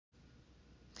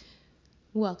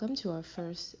Welcome to our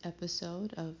first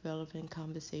episode of Relevant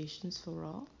Conversations for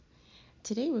All.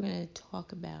 Today we're going to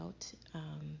talk about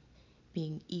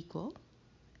being equal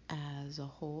as a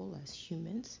whole, as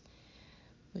humans,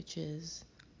 which is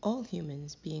all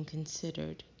humans being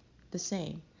considered the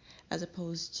same, as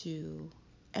opposed to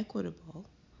equitable,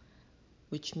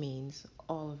 which means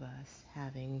all of us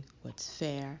having what's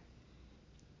fair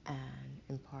and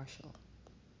impartial.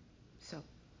 So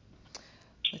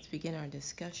let's begin our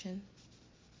discussion.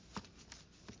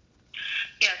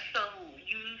 Yeah, so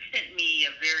you sent me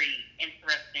a very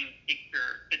interesting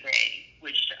picture today,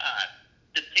 which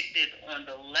depicted on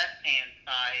the left-hand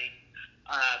side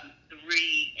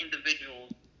three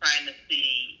individuals trying to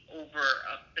see over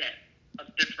a fence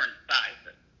of different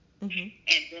sizes. Mm-hmm.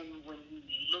 And then when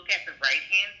you look at the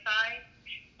right-hand side,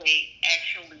 they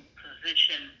actually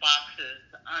position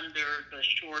boxes under the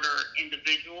shorter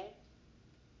individual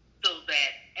so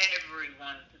that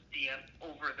everyone could see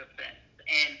over the fence.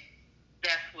 And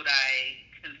that's what I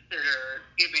consider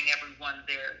giving everyone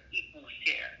their equal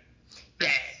share.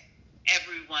 Yes. That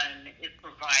everyone is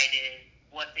provided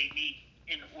what they need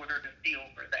in order to see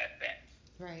over that fence.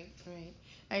 Right, right.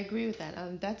 I agree with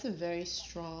that. That's a very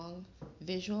strong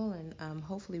visual, and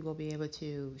hopefully we'll be able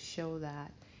to show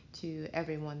that to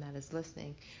everyone that is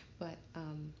listening. But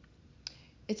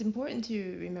it's important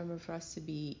to remember for us to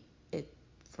be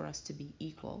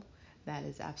equal. That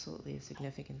is absolutely a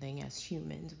significant thing. As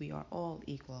humans, we are all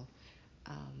equal.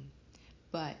 Um,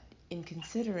 but in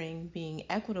considering being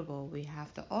equitable, we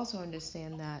have to also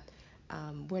understand that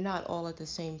we're not all at the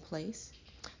same place.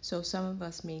 So some of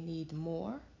us may need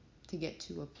more to get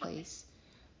to a place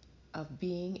of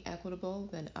being equitable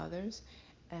than others.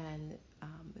 And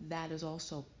that is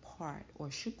also part,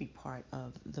 or should be part,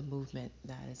 of the movement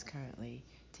that is currently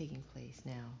taking place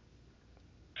now.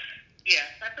 Yes,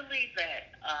 I believe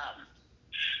that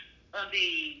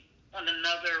on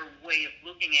another way of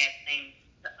looking at things,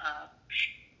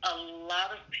 a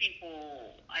lot of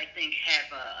people I think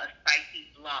have a psyche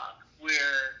block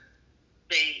where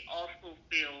they also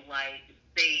feel like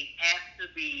they have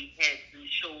to be head and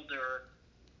shoulder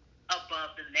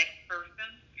above the next person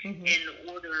Mm-hmm.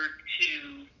 in order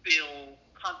to feel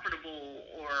comfortable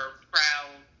or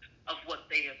proud of what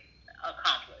they have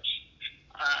accomplished.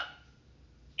 Uh,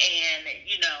 and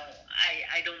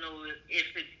I don't know if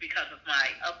it's because of my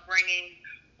upbringing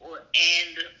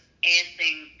and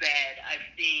things that I've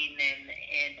seen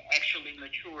and actually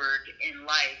matured in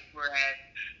life. Whereas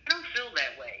I don't feel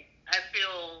that way. I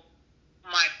feel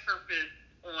my purpose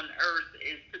on earth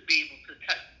is to be able to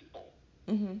touch people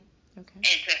Mm-hmm. Okay.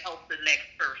 and to help the next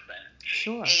person.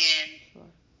 Sure. And Sure.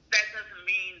 that doesn't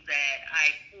mean that I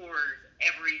hoard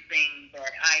everything that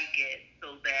I get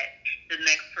so that the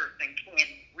next person can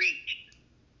reach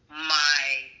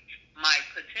my my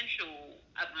potential.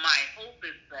 My hope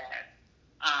is that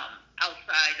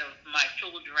outside of my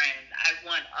children, I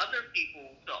want other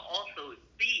people to also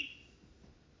see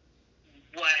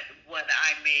what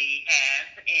I may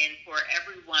have, and for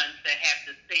everyone to have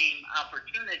the same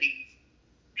opportunity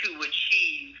to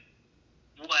achieve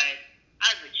what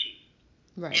I've achieved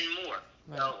Right. and more.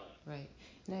 Right. So Right.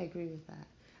 And I agree with that.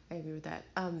 I agree with that.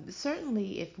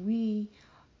 Certainly, if we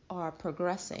are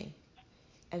progressing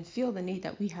and feel the need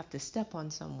that we have to step on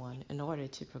someone in order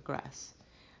to progress,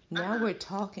 now we're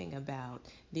talking about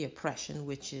the oppression,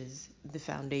 which is the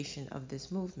foundation of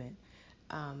this movement.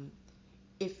 Um,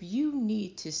 if you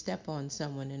need to step on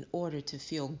someone in order to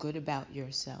feel good about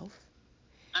yourself,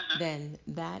 then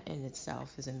that in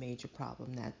itself is a major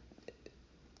problem that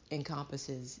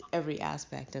encompasses every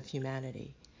aspect of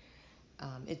humanity.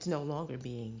 It's no longer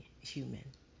being human.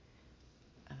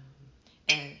 Um,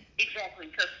 and exactly,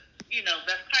 because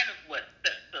that's kind of what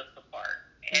sets us apart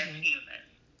as mm-hmm. humans.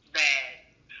 That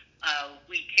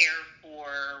we care for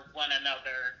one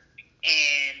another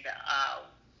and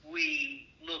we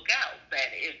look out.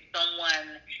 That if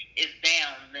someone is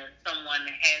down, then someone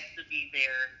has to be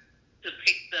there to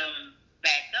pick them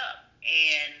back up.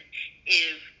 And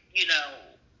if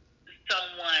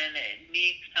someone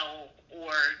needs help,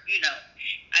 or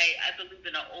I believe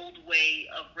in an old way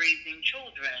of raising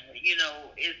children.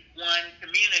 Is one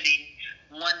community,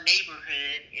 one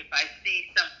neighborhood. If I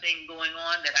see something going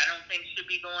on that I don't think should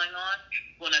be going on,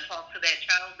 I'm going to talk to that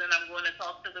child, then I'm going to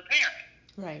talk to the parent.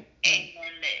 Right. And,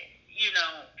 Right.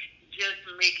 just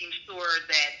making sure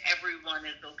that everyone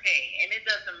is okay. And it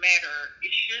doesn't matter,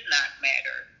 it should not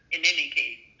matter in any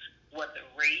case, what the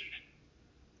race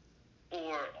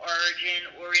or origin,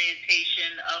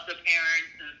 orientation of the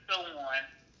parents, and so on,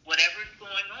 whatever's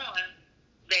going on,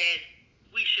 that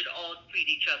we should all treat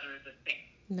each other the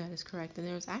same. That is correct. And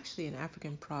there's actually an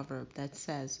African proverb that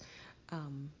says,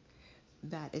 um,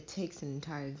 that it takes an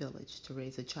entire village to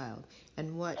raise a child.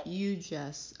 And what you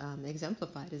just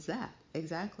exemplified is that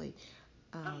exactly.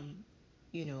 Um,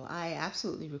 I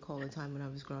absolutely recall a time when I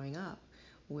was growing up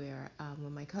where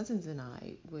when my cousins and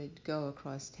I would go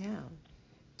across town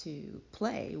to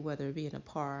play, whether it be in a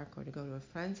park or to go to a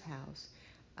friend's house,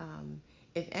 um,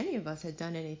 if any of us had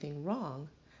done anything wrong,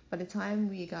 by the time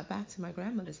we got back to my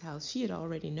grandmother's house, she had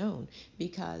already known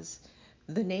because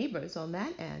the neighbors on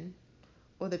that end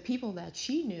or the people that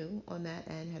she knew on that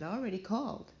end had already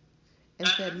called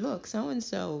and said, look, so and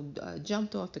so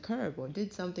jumped off the curb or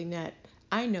did something that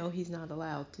I know he's not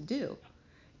allowed to do.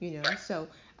 So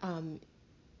um,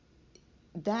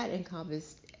 that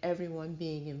encompassed everyone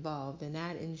being involved, and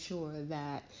that ensured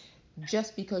that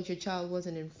just because your child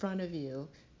wasn't in front of you,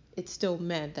 it still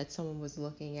meant that someone was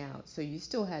looking out. So you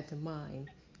still had to mind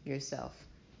yourself,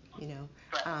 you know.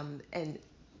 And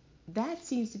that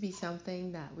seems to be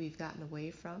something that we've gotten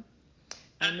away from.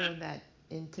 I know that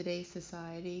in today's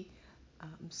society,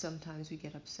 sometimes we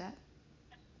get upset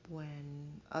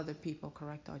when other people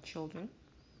correct our children.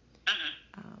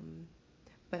 Um,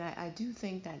 but I do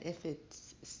think that if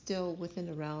it's still within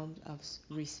the realm of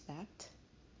respect,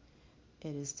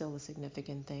 it is still a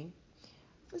significant thing.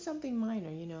 For something minor,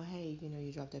 hey,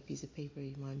 you dropped that piece of paper,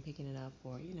 you mind picking it up?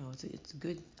 Or, it's a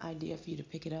good idea for you to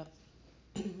pick it up.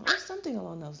 Or something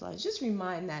along those lines. Just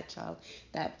remind that child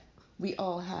that we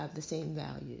all have the same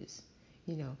values.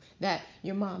 That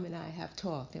your mom and I have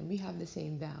talked and we have the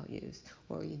same values.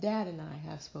 Or your dad and I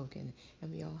have spoken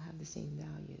and we all have the same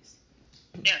values.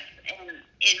 Yes, and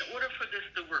in order for this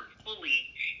to work fully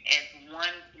as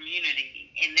one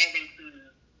community, and that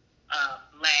includes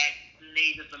Black,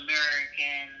 Native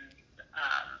Americans,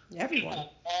 people Everyone. of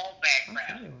all Okay,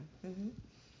 backgrounds, everyone. Mm-hmm.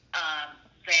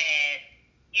 that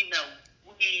you know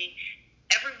we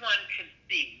everyone can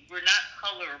see we're not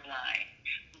colorblind,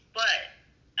 but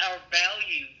our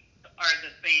values are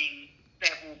the things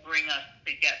that will bring us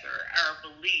together. Our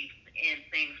beliefs in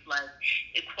things like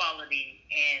equality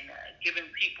and giving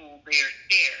people their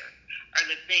share are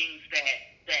the things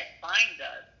that bind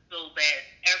us so that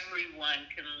everyone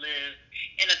can live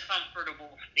in a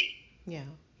comfortable state. Yeah,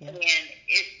 yeah. And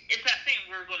it's not saying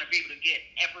we're going to be able to get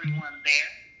everyone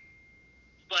there,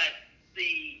 but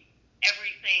the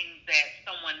everything that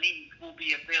someone needs will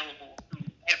be available to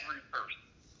every person.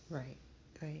 Right,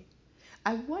 right.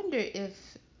 I wonder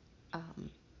if um,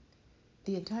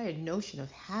 the entire notion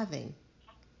of having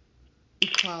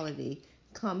equality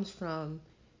comes from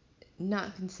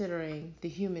not considering the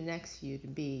human next to you to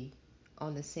be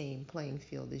on the same playing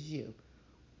field as you.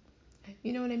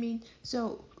 You know what I mean?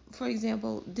 So, for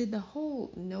example, did the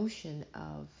whole notion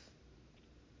of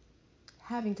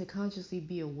having to consciously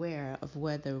be aware of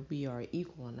whether we are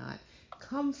equal or not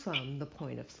come from the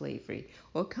point of slavery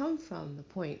or come from the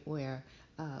point where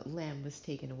land was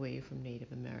taken away from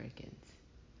Native Americans?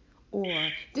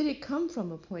 Or did it come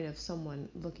from a point of someone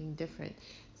looking different?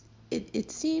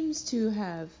 It seems to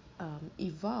have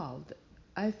evolved,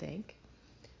 I think,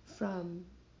 from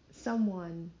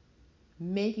someone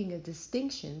making a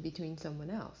distinction between someone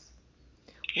else.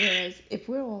 Whereas if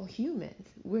we're all humans,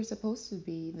 we're supposed to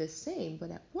be the same.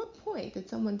 But at what point did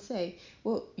someone say,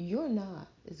 well, you're not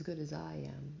as good as I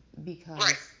am Right.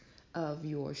 because of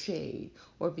your shade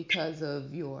or because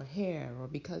of your hair or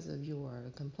because of your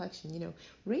complexion?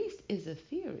 Race is a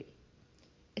theory.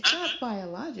 It's not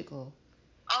biological,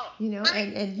 Oh,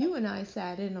 right. and you and I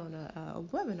sat in on a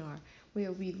webinar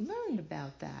where we learned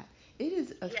about that. It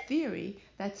is a Yes. theory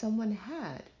that someone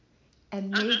had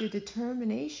and made the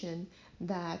determination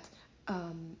that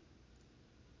um,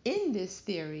 in this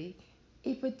theory,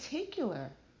 a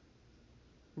particular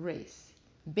race,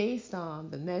 based on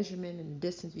the measurement and the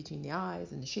distance between the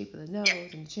eyes and the shape of the Yes.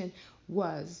 nose and the chin,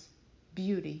 was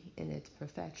beauty in its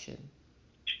perfection.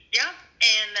 Yeah,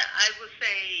 and I would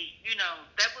say,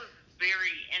 that was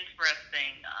very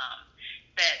interesting.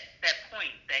 That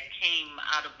point that came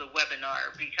out of the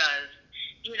webinar because,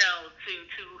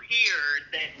 to hear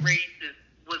that race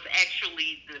was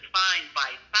actually defined by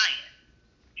science,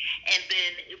 and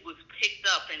then it was picked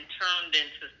up and turned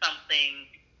into something,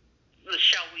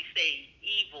 shall we say,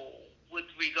 evil with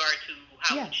regard to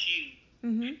how Yes. it's used.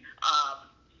 Mm-hmm.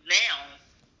 Now,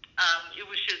 it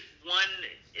was just one.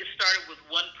 It started with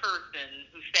one person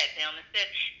who sat down and said,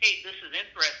 "Hey, this is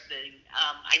interesting.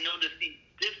 I noticed these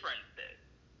differences,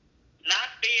 not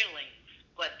failings,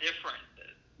 but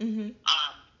differences, Mm-hmm.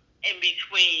 in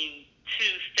between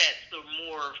two sets or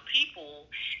more of people."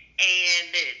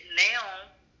 And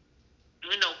now,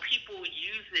 people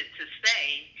use it to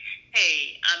say,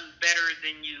 "Hey, I'm better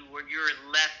than you," or "You're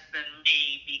less than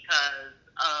me because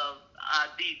of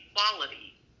these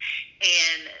equality.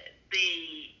 And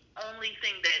the only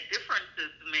thing that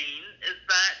differences mean is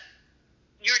that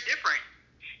you're different,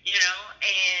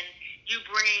 and you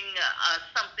bring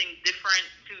something different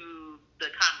to the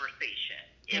conversation.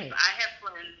 If Right. I have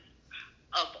friends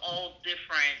of all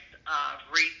different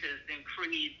races and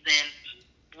creeds, then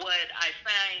what I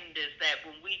find is that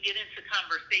when we get into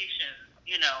conversations,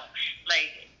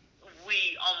 like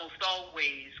we almost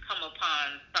always come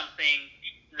upon something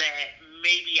that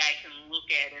maybe I can look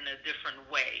at in a different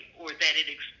way, or that it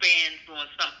expands on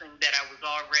something that I was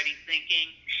already thinking,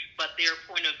 but their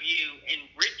point of view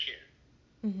enriches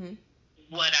Mm-hmm.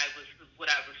 what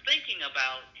I was thinking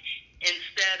about,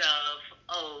 instead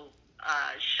of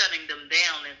shutting them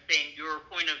down and saying your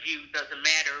point of view doesn't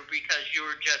matter because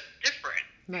you're just different.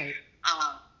 Right.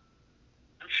 Um,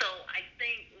 so I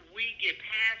think we get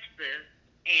past this,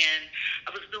 and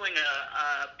I was doing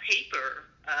a paper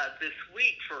this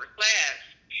week for a class,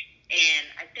 and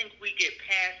I think we get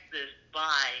past this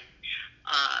by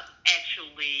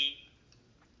actually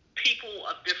people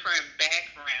of different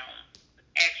backgrounds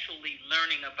actually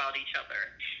learning about each other,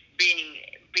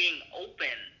 being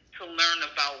open to learn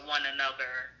about one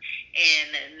another,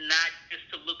 and not just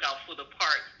to look out for the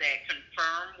parts that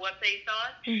confirm what they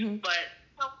thought, Mm-hmm. but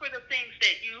look for the things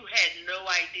that you had no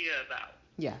idea about.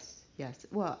 Yes, yes.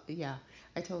 Well, yeah,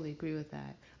 I totally agree with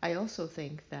that. I also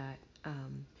think that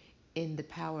in the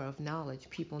power of knowledge,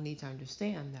 people need to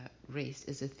understand that race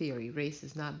is a theory. Race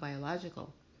is not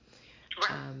biological. Right.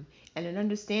 Um, and in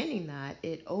understanding that,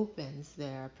 it opens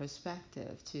their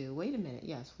perspective to wait a minute,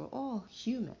 yes, we're all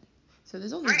human. So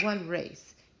there's only Right. one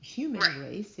race, human Right.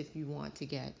 race, if you want to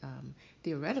get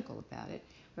theoretical about it,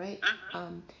 right? Mm-hmm.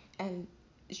 Um, and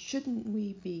shouldn't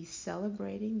we be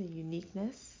celebrating the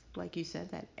uniqueness, like you said,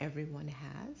 that everyone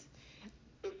has?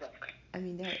 Exactly. I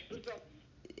mean, there, Exactly.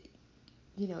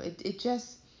 it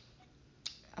just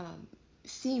um,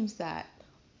 seems that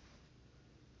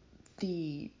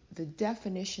the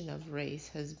definition of race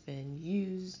has been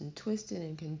used and twisted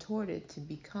and contorted to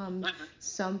become Mm-hmm.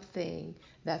 something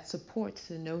that supports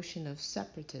the notion of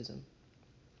separatism,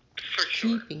 For sure.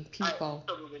 keeping I people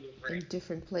totally in agree.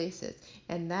 different places.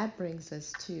 And that brings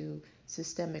us to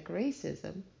systemic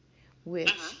racism, Mm-hmm.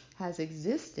 which has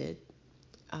existed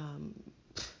um,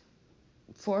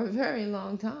 for a very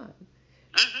long time,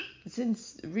 Mm-hmm.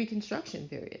 since Reconstruction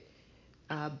period.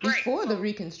 Right. Before the Well,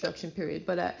 Reconstruction period,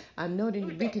 but I'm noting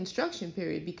the exactly. Reconstruction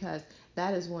period because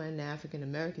that is when African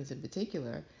Americans in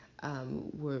particular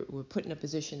were put in a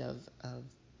position of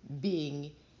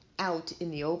being out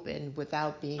in the open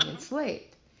without being Mm-hmm.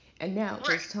 enslaved. And now it was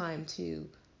Right. time to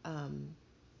um,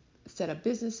 set up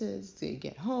businesses, to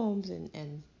get homes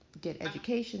and get Mm-hmm.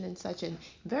 education and such. And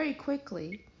very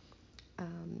quickly,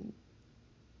 um,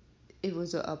 it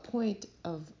was a point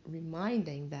of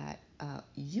reminding that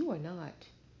you are not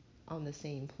on the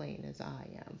same plane as I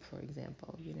am, for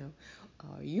example.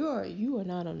 You are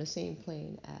not on the same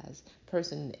plane as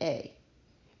person A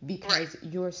Right. because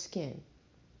your skin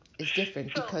is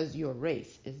different So because your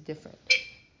race is different. it,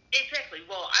 exactly.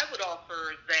 Well, I would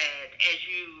offer that, as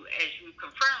you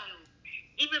confirmed,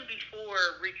 even before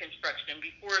Reconstruction,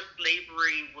 before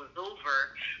slavery was over,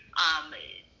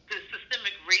 the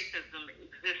systemic racism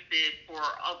existed for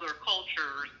other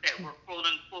cultures that were quote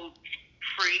unquote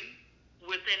free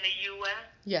within the U.S.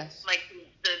 Yes, Like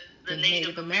the the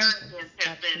Native Native Americans, Americans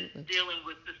have been absolutely. dealing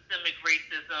with systemic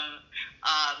racism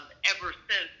ever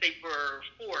since they were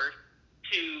forced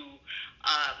to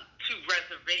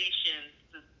reservations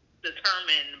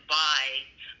determined by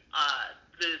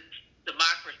this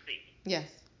democracy. Yes,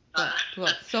 Uh,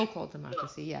 well, so-called so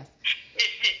democracy. Yes,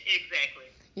 exactly.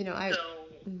 I. So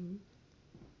Mhm.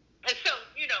 and so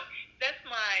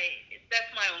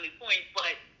that's my only point.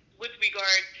 But with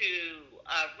regard to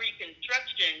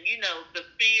Reconstruction, the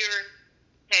fear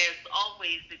has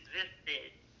always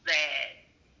existed that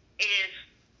if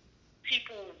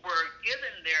people were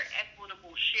given their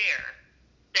equitable share,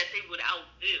 that they would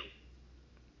outdo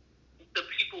the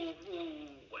people who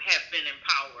have been in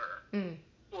power Mm,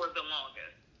 for the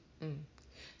longest. mm.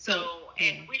 So, So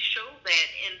and yeah, we show that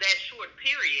in that short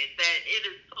period that it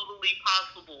is totally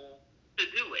possible to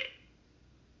do it.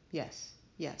 yes,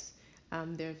 yes.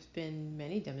 There's been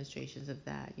many demonstrations of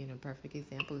that. Perfect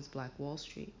example is Black Wall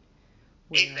Street,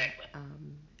 where Exactly.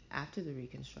 after the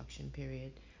Reconstruction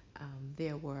period,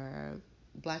 there were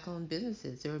black-owned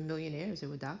businesses. There were millionaires. There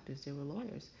were doctors. There were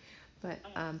lawyers. But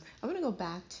I want to go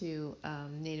back to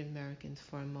Native Americans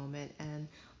for a moment and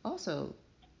also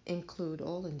include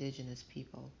all indigenous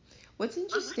people. What's Mm-hmm.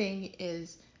 interesting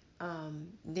is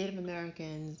Native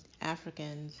Americans,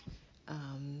 Africans,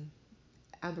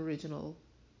 Aboriginal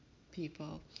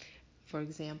people. For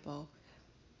example,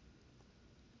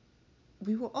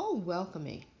 we were all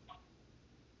welcoming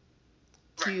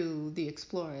Right. to the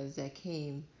explorers that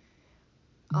came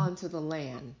onto the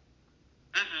land.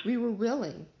 Mhm. We were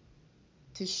willing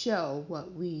to show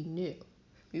what we knew.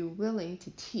 We were willing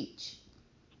to teach.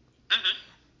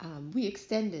 Mhm. We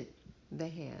extended the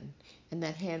hand, and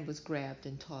that hand was grabbed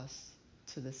and tossed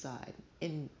to the side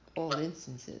in all Right.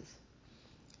 instances.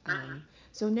 Mhm. Um,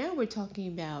 so now we're talking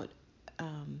about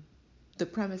um, the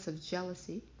premise of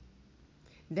jealousy,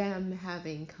 them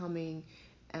having coming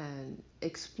and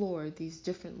explored these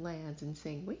different lands and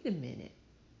saying, wait a minute,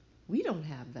 we don't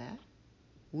have that.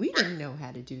 We Right. didn't know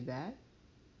how to do that.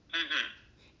 Mhm.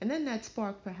 And then that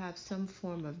sparked perhaps some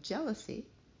form of jealousy.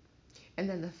 And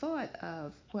then the thought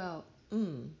of, well,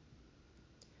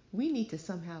 we need to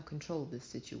somehow control this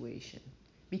situation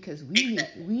because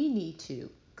Exactly. we need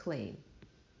to claim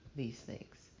these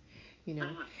things, you know.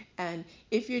 Mhm. And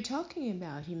if you're talking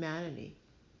about humanity,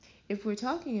 if we're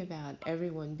talking about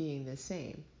everyone being the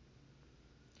same,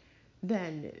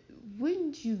 then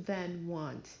wouldn't you then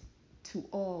want to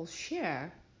all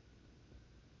share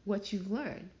what you've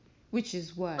learned, which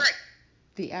is what Right.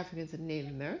 the Africans and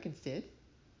Native Americans did,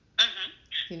 Mhm.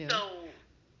 you know? So,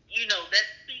 that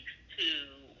speaks to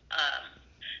um,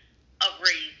 a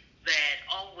race that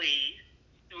always,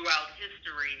 throughout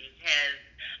history,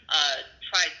 has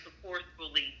tried to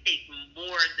forcefully take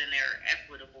more than their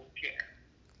equitable share.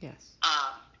 Yes.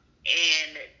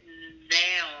 And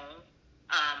now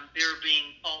they're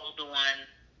being called on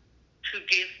to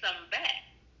give some back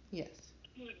Yes.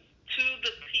 to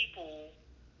the people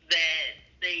that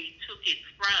they took it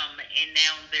from, and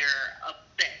now they're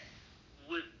upset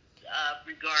with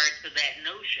regard to that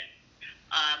notion.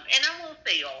 And I won't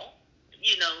say all.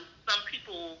 Some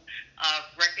people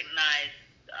recognize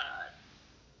uh,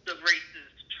 the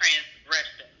racist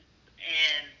transgressions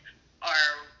and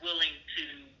are willing to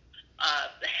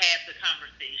have the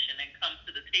conversation and come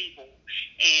to the table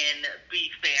and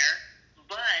be fair.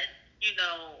 But,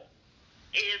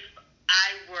 if I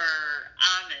were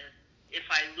honest, if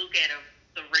I look at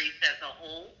the race as a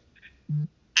whole,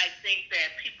 I think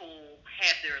that people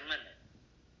have their limits.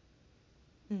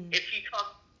 Mm. If you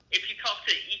talk if you talk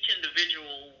to each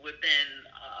individual within,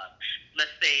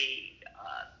 let's say,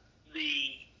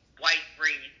 the white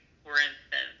race, for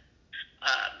instance,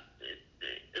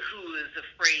 who is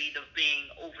afraid of being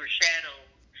overshadowed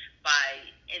by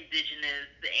indigenous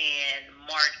and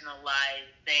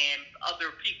marginalized and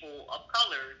other people of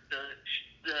color, the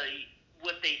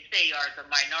what they say are the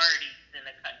minorities in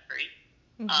the country,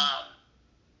 Mm-hmm. um,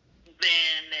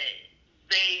 then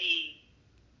they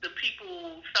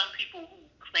some people who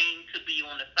claim to be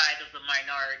on the side of the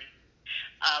minority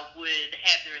would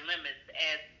have their limits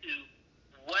as to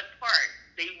what part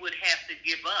they would have to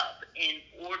give up in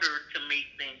order to make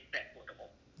things equitable.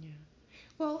 Yeah.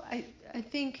 Well, I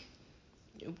think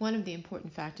one of the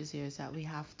important factors here is that we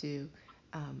have to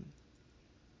um,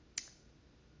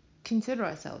 consider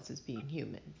ourselves as being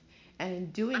humans. And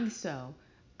in doing so,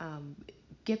 um,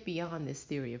 get beyond this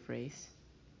theory of race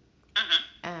Uh-huh.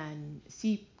 and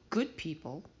see good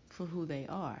people for who they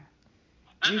are,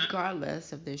 Uh-huh.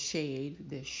 regardless of their shade,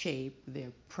 their shape,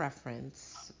 their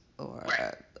preference, or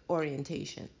Right.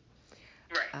 orientation.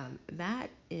 Right. That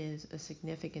is a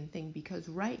significant thing because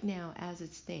right now, as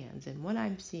it stands, and what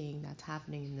I'm seeing that's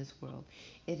happening in this world,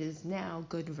 it is now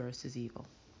good versus evil.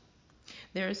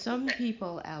 There are some Okay.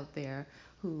 people out there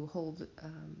who hold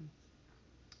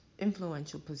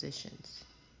influential positions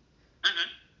Uh-huh.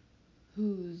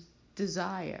 whose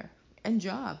desire and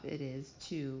job it is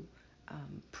to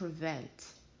prevent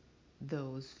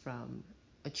those from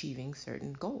achieving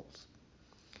certain goals.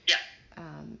 Yeah.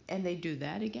 And they do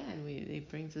that again. It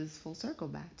brings us full circle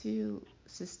back to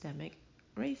systemic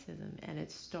racism. And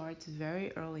it starts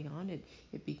very early on.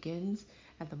 It begins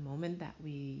at the moment that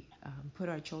we put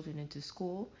our children into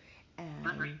school,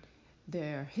 Uh-huh. and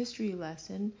their history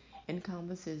lesson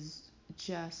encompasses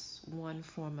just one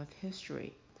form of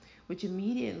history, which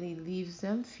immediately leaves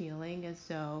them feeling as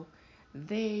though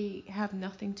they have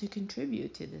nothing to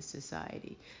contribute to this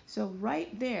society. So,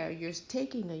 right there, you're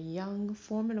taking a young,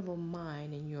 formidable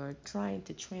mind and you're trying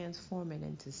to transform it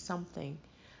into something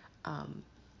um,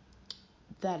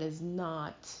 that is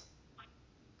not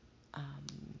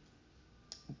um,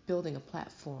 building a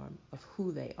platform of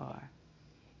who they are.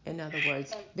 In other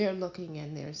words, they're looking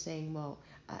and they're saying, well,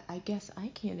 I guess I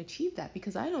can't achieve that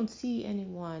because I don't see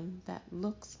anyone that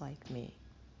looks like me,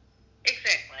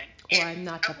 Exactly. or And I'm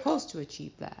not I would supposed to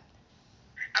achieve that.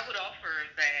 I would offer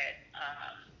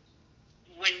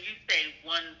that when you say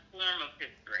one form of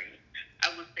history,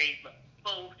 I would say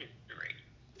faux history,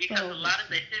 because Oral a lot of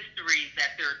the history. history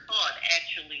that they're taught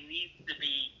actually needs to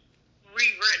be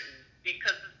rewritten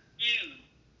because it's skewed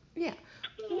Yeah.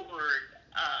 toward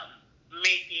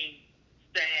making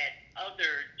that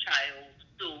other child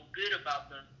feel good about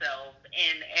themselves.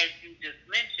 And as you just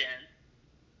mentioned,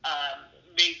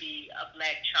 maybe a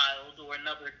black child or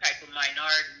another type of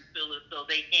minority feel as though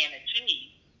they can't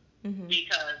achieve Mhm.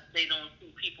 because they don't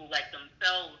see people like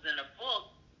themselves in a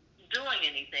book doing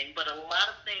anything. But a lot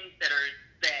of things that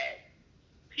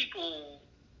people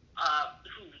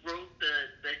who wrote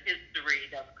the history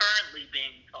that's currently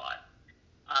being taught,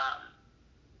 um,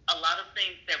 a lot of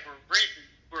things that were written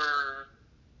were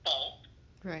false,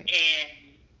 Right.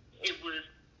 and it was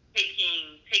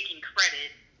taking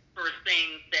credit for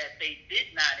things that they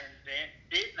did not invent,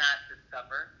 did not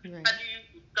discover. How Right. do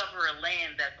you discover a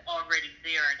land that's already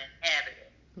there and inhabited?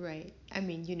 Right. I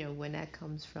mean, when that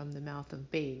comes from the mouth of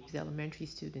babes, elementary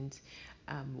students,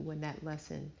 when that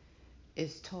lesson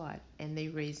is taught and they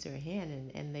raise their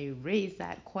hand and they raise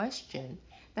that question,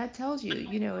 that tells you,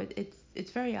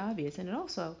 it's very obvious. And it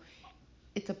also,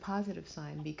 it's a positive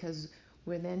sign because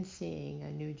we're then seeing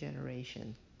a new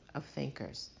generation of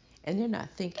thinkers. And they're not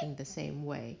thinking the same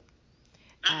way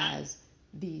Mm-hmm. as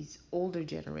these older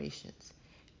generations.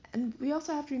 And we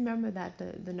also have to remember that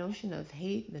the notion of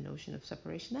hate, the notion of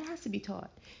separation, that has to be taught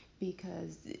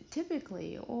because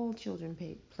typically all children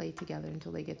play together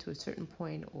until they get to a certain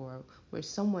point or where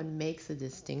someone makes a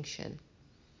distinction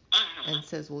Mm-hmm. and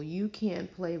says, well, you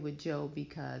can't play with Joe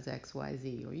because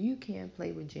XYZ, or you can't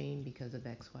play with Jane because of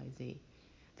XYZ.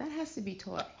 That has to be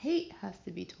taught. Hate has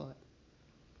to be taught.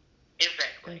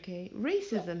 Exactly. Okay?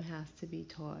 Racism has to be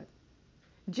taught.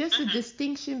 Just the Mm-hmm.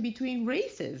 distinction between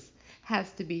races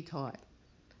has to be taught.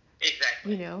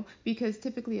 Exactly. Because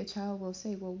typically a child will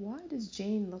say, well, why does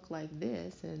Jane look like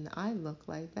this and I look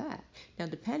like that? Now,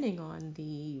 depending on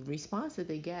the response that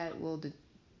they get, will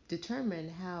determine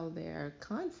how their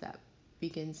concept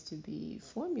begins to be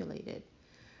formulated,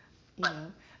 you But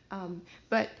know.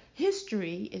 But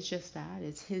history is just that.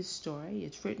 It's his story.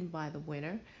 It's written by the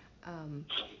winner. Um,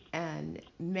 and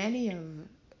many of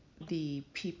the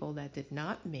people that did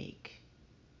not make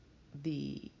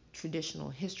the traditional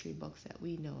history books that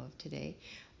we know of today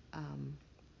um,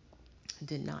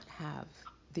 did not have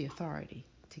the authority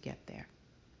to get there.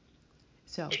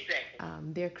 So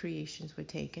exactly. their creations were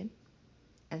taken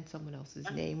and someone else's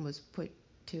name was put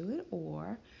to it,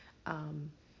 or um,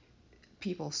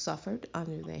 people suffered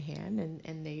under their hand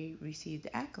and they received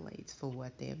accolades for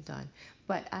what they have done.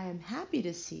 But I am happy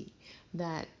to see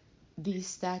that these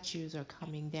statues are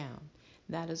coming down.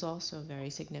 That is also very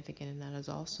significant, and that is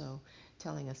also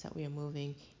telling us that we are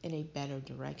moving in a better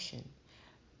direction.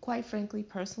 Quite frankly,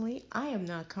 personally, I am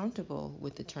not comfortable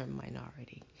with the term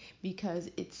minority because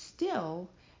it still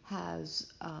has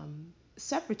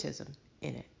separatism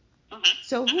in it.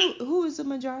 So Mm-hmm. who is the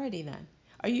majority then?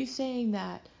 Are you saying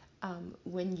that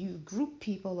when you group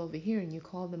people over here and you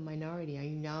call them minority, are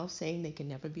you now saying they can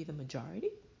never be the majority?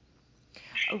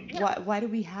 Yeah. Why do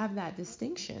we have that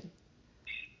distinction?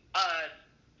 Uh,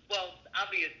 well,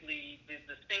 obviously, the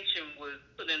distinction was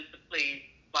put into place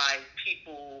by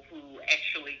people who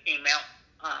actually came out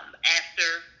after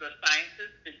the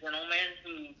scientists, the gentlemen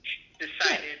who Right.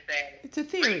 decided that It's a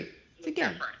race theory. It's was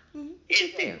again, different. it's a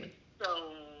theory. Exactly.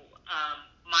 So,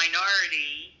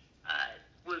 minority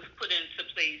was put into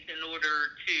place in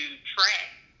order to track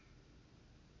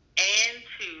and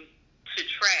to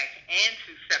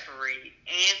separate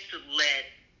and to let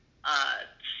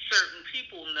certain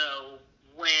people know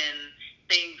when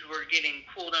things were getting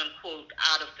quote unquote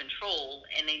out of control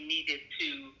and they needed to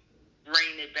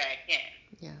rein it back in.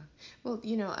 Yeah. Well,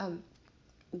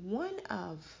 one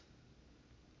of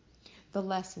the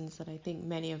lessons that I think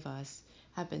many of us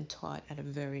have been taught at a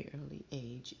very early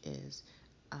age is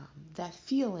that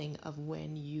feeling of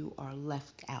when you are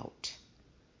left out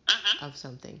Uh-huh. of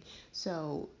something.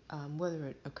 So, whether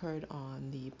it occurred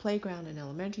on the playground in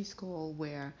elementary school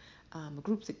where a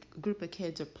group of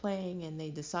kids are playing and they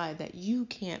decide that you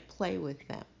can't play with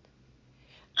them.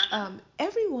 Uh-huh.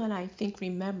 Everyone, I think,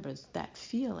 remembers that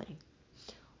feeling.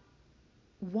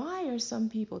 Why are some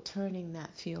people turning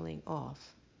that feeling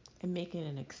off and making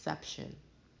an exception,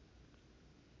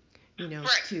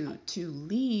 Right. to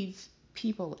leave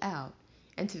people out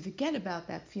and to forget about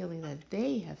that feeling that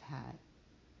they have had,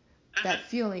 that Uh-huh.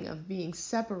 feeling of being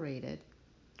separated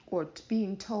or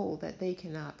being told that they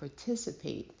cannot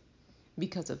participate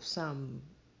because of some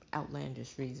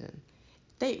outlandish reason.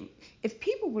 They, if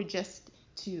people were just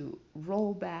to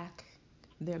roll back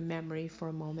their memory for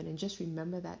a moment and just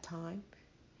remember that time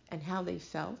and how they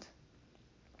felt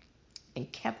and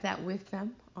kept that with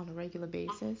them on a regular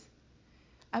basis,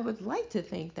 I would like to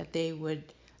think that they would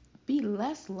be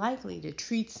less likely to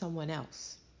treat someone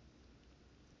else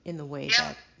in the way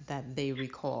Yeah. that they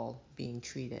recall being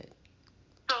treated.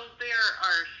 So there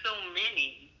are so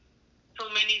many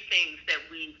things that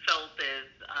we felt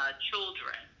as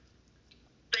children,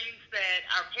 things that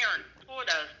our parents taught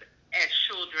us as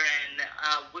children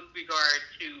with regard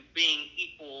to being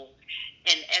equal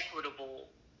and equitable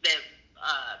that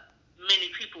many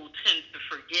people tend to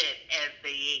forget as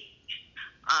they age.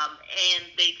 And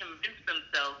they convince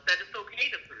themselves that it's okay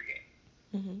to forget.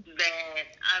 Mm-hmm. That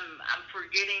I'm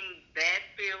forgetting that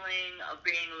feeling of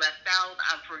being left out.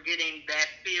 I'm forgetting that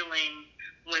feeling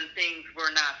when things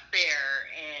were not fair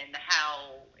and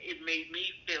how it made me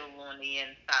feel on the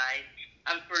inside.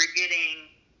 I'm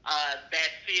forgetting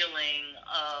that feeling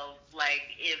of like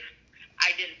if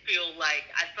I didn't feel like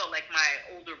I felt like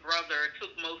my older brother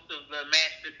took most of the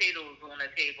mashed potatoes on the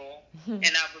table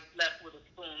and I was left with a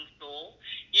spoonful.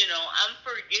 You know, I'm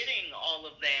forgetting all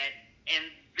of that, and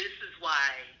this is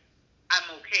why I'm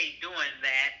okay doing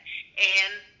that.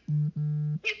 And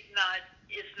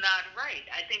it's not right.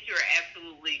 I think you're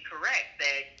absolutely correct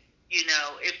that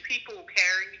if people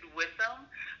carried with them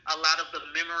a lot of the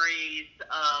memories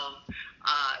of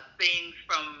things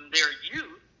from their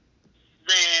youth,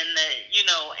 then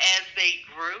as they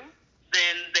grew,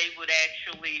 then they would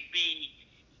actually be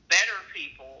better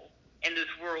people, and this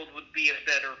world would be a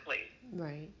better place.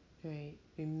 Right, right.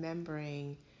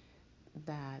 Remembering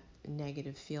that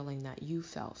negative feeling that you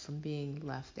felt from being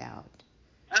left out,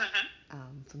 Uh-huh.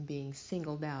 from being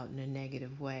singled out in a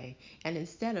negative way. And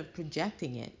instead of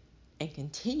projecting it and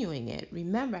continuing it,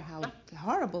 remember how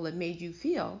horrible it made you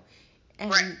feel,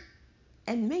 Right.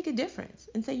 and make a difference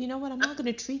and say, you know what, I'm not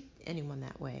going to treat anyone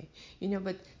that way.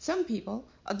 But some people,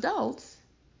 adults,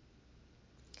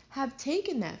 have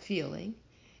taken that feeling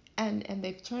and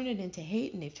they've turned it into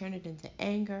hate and they've turned it into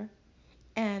anger.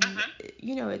 And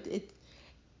Uh-huh.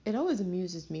 it always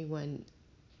amuses me when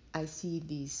I see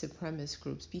these supremacist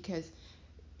groups, because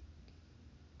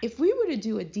if we were to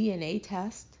do a DNA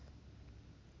test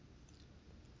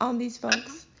on these Uh-huh.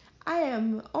 folks, I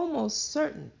am almost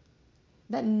certain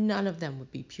that none of them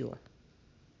would be pure.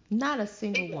 Not a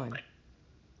single one. Exactly.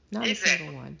 Not a single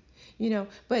Exactly. one.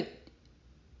 But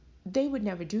they would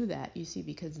never do that, you see,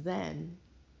 because then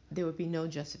there would be no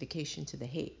justification to the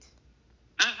hate.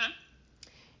 Uh-huh. Uh-huh.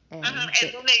 And And then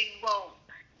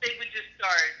they would just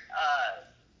start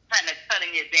kind of cutting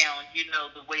it down,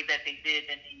 the way that they did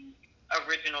in the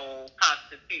original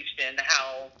Constitution,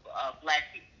 how black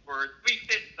people were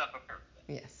three-fifths of a person.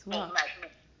 yes, Well, well, black men.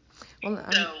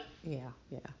 well, So, yeah,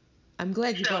 yeah. I'm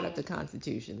glad you brought up the so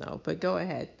Constitution, though. But go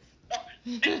ahead,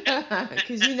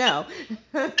 because you know.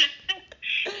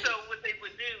 so what they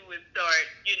would do is start,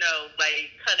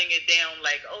 like cutting it down.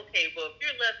 Like, okay, well, if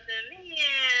you're less than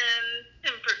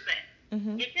 10%,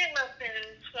 Mhm. if you're less than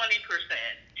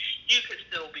 20%, you could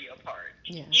still be a part.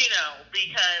 Yeah.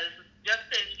 Because just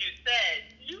as you said,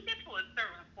 you get to a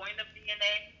certain point of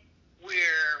DNA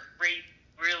where race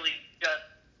really just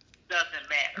doesn't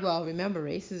matter. Well, remember,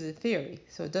 race is a theory,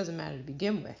 so it doesn't matter to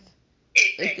begin with.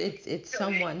 Exactly. It's So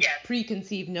someone's yes,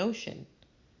 preconceived notion.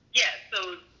 yes.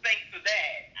 So thanks for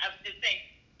that. I was just saying,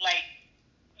 like,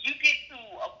 you get to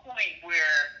a point where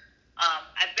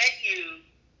I bet you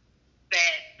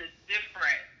that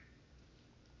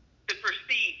the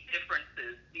perceived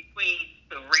differences between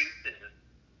the races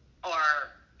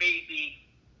are maybe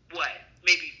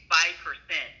 5%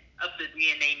 of the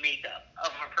DNA makeup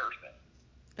of a person.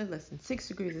 And listen, 6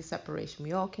 degrees of separation.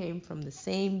 We all came from the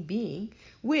same being,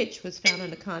 which was found on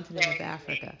the continent of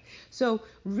Exactly. Africa. So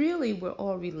really, we're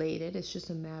all related. It's just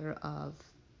a matter of,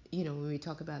 when we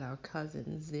talk about our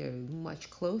cousins, they're much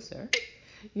closer.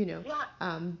 you know.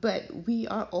 Yeah. But we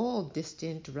are all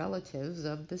distant relatives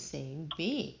of the same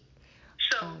being.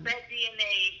 So Um, that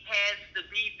DNA has to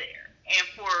be there. And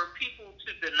for people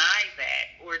to deny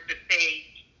that or to say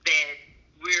that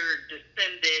we're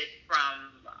descended from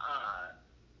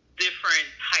different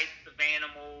types of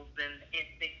animals and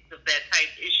things of that type,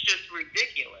 it's just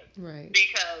ridiculous. right.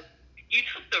 Because you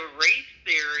took the race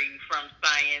theory from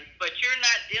science, but you're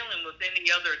not dealing with any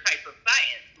other type of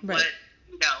science. Right.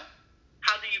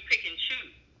 How do you pick and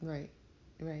choose? Right.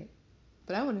 Right.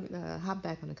 But I want to hop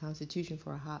back on the Constitution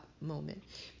for a hot moment,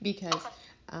 because Okay.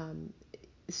 um,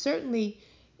 certainly,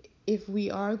 if we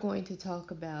are going to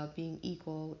talk about being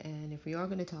equal and if we are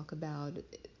going to talk about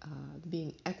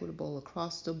being equitable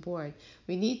across the board,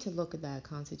 we need to look at that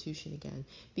Constitution again,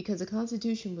 because the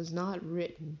Constitution was not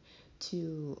written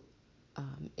to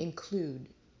include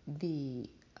the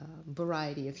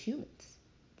variety of humans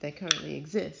that currently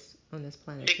exist on this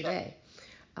planet Exactly. today.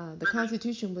 The Mm-hmm.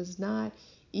 Constitution was not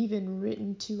even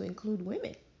written to include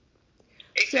women.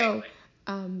 So, Exactly.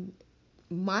 um,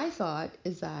 my thought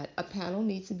is that a panel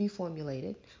needs to be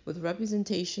formulated with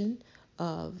representation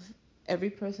of every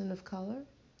person of color,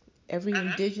 every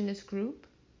Mhm. indigenous group,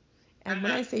 and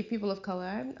when Mhm. I say people of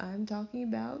color, I'm talking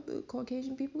about the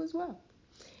Caucasian people as well.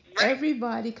 Right.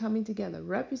 Everybody coming together,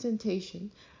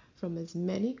 representation from as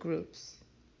many groups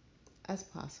as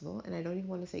possible, and I don't even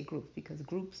want to say groups because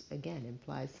groups again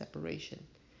implies separation,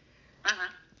 Mhm.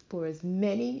 for as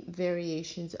many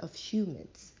variations of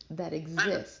humans that Mhm.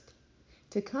 exist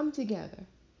to come together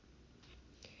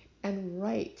and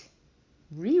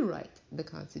rewrite the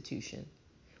Constitution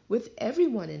with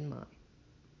everyone in mind,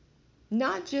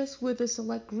 not just with a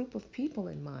select group of people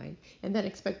in mind, and then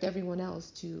expect everyone else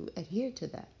to adhere to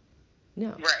that.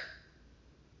 No. Right.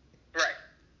 Right.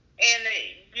 And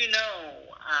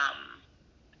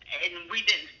and we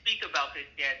didn't speak about this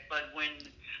yet, but when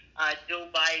Joe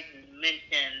Biden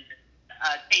mentioned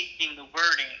changing the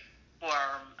wording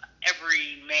from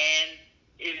every man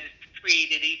is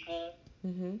created equal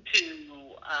Hmm. to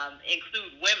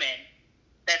include women,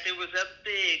 that there was a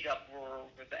big uproar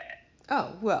over that.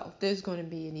 Oh, well, there's going to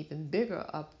be an even bigger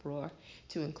uproar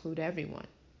to include everyone.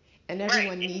 And Right,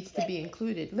 everyone needs to be exactly.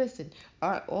 included. Listen,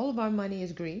 all of our money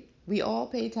is green. We all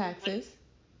pay taxes.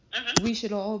 Mm-hmm. We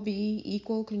should all be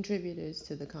equal contributors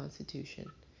to the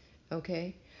Constitution.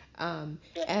 Okay? Um,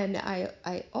 Yeah. and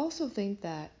I also think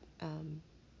that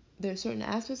there are certain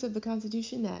aspects of the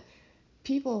Constitution that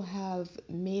people have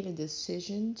made a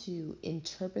decision to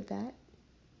interpret that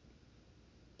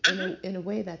Mm-hmm. in a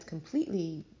way that's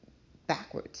completely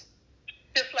backwards.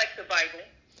 Just like the Bible,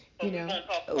 You but we know, won't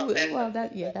talk about that well, subject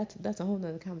that yeah, yet. that's a whole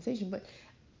nother conversation. But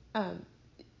um,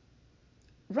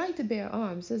 right to bear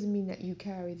arms doesn't mean that you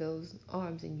carry those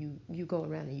arms and you go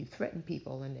around and you threaten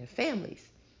people and their families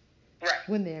Right.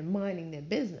 when they're minding their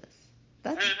business.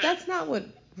 Mm-hmm. That's not what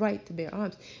right to bear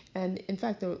arms. And in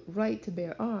fact, the right to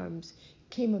bear arms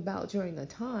came about during a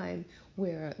time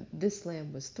where this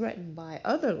land was threatened by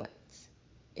other lands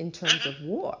in terms Mm-hmm. of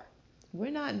war.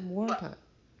 We're not in war Well, time.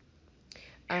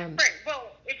 Um, right.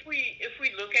 Well, if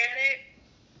we look at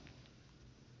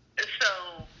it,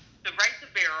 so the right to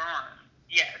bear arms,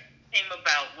 yes, came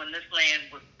about when this land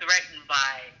was threatened by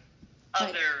by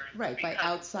others right by because of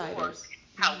wars. outsiders.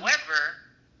 Hmm. However,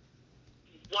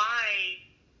 why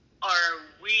are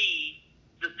we,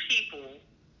 the people,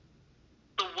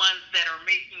 the ones that are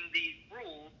making these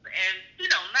rules? And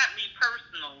not me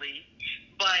personally,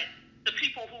 but the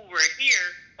people who were here.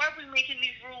 Why are we making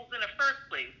these rules in the first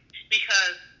place?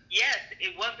 Because yes,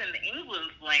 it wasn't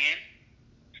England's land,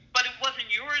 but it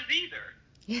wasn't yours either.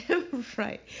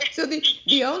 Right. So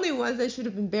the only ones that should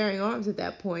have been bearing arms at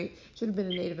that point should have been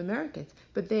the Native Americans,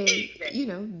 but Exactly.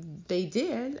 they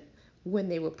did when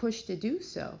they were pushed to do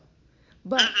so.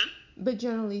 But Mhm. but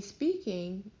generally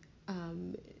speaking,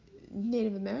 um,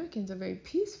 Native Americans are very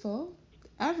peaceful.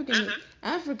 African Mhm.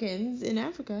 Africans in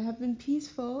Africa have been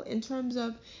peaceful in terms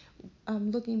of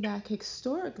looking back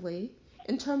historically,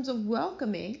 in terms of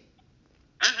welcoming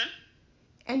Mhm.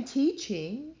 and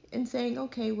teaching and saying,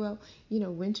 okay, well,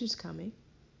 winter's coming,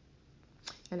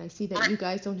 and I see that Right. you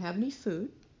guys don't have any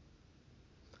food.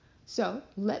 So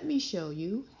let me show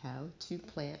you how to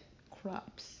plant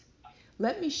crops.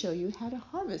 Let me show you how to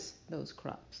harvest those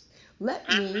crops. Let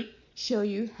Mhm. me show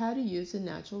you how to use the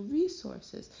natural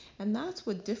resources. And that's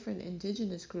what different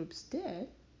indigenous groups did.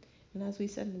 And as we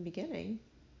said in the beginning,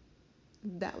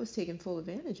 that was taken full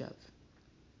advantage of.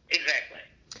 Exactly.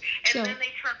 And So, then they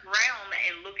turn around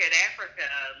and look at Africa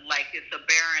like it's a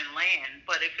barren land.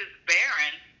 But if it's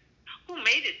barren, who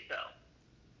made it so?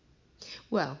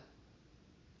 well,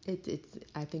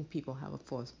 I think people have a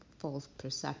false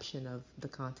perception of the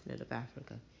continent of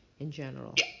Africa in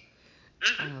general, Yeah.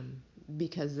 Mhm. um,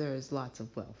 because there is lots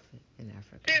of wealth in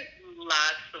Africa. There's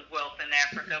lots of wealth in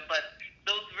Africa, but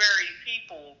those very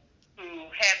people who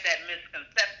have that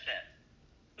misconception,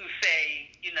 who say,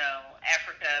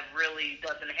 Africa really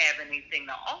doesn't have anything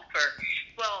to offer.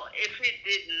 Well, if it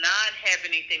did not have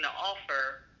anything to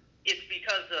offer, it's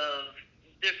because of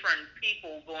different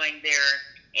people going there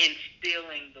and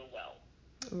stealing the wealth.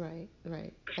 Right,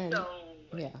 right. And So,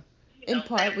 yeah, in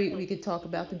part, that's we what could we talk need to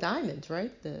be about the doing. diamonds,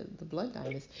 right? The blood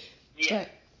diamonds. Yes.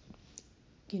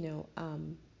 But, you know,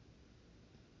 um,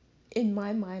 in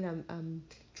my mind, I'm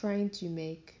trying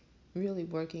to really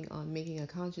working on making a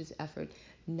conscious effort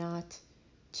not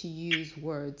to use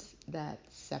words that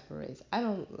separates. I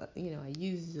don't, I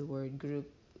used the word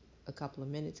group a couple of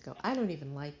minutes ago. I don't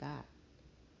even like that.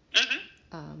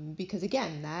 Mhm. Because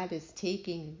again, that is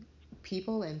taking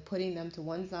people and putting them to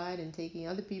one side and taking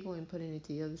other people and putting it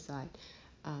to the other side.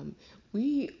 Um,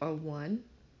 we are one.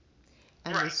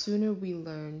 the Right. sooner we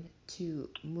learn to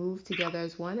move together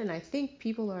as one, and I think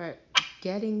people are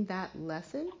getting that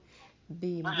lesson.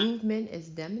 The Uh-huh. movement is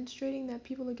demonstrating that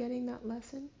people are getting that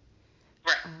lesson.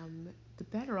 Right. um, the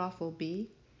better off we'll be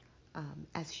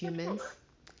as For humans, sure.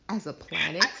 as a I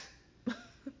planet.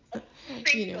 think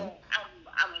you so. know.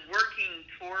 I'm working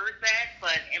toward that,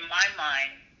 but in my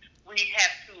mind, we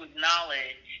have to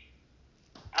acknowledge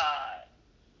uh,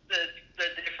 the the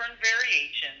different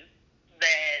variations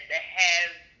that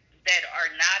have that are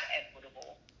not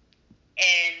equitable,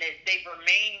 and they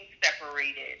remain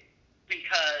separated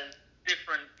because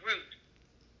different groups.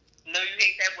 No, you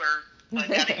hate that word, but I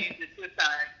gotta use it this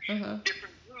time. Uh-huh.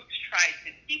 Different groups try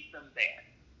to keep them there.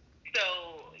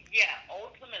 So, yeah,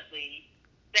 ultimately,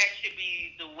 that should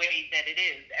be the way that it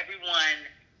is. Everyone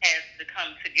has to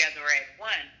come together at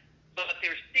once, but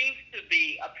there seems to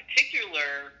be a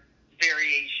particular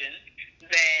variation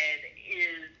that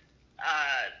is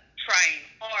trying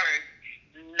hard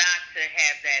not to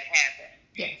have that happen.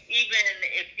 Yes. Even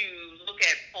if you look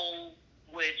at polls,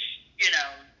 which, you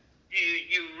know,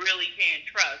 you really can't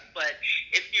trust, but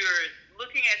if you're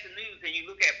looking at the news and you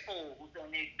look at polls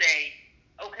and they say,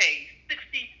 okay,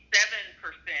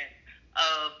 67%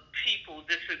 of people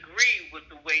disagree with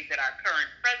the way that our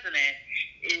current president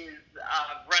is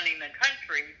running the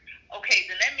country. Okay,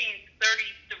 then that means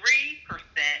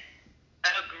 33%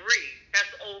 agree.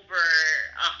 That's over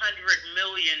 100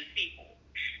 million people.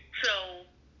 So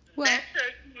Well, that's a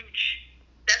huge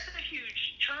that's a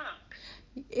huge chunk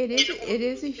in it order to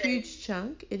is a say huge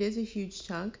chunk. It is a huge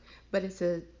chunk, but it's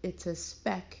a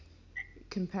speck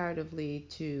comparatively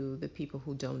to the people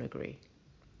who don't agree.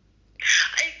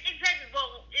 exactly.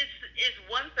 Well, it's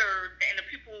one third, and the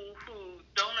people who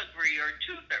don't agree are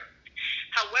two thirds.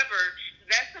 However,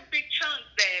 that's a big chunk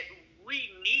that we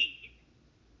need.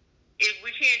 If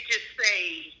we can't just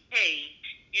say, hey,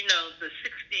 the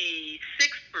 66%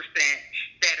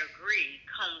 that agree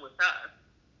come with us,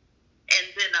 and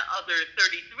then the other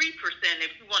 33%,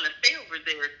 if you want to stay over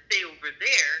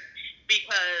there,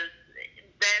 because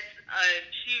that's a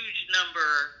huge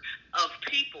number of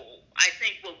people. I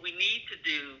think what we need to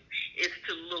do is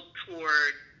to look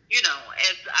toward,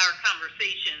 as our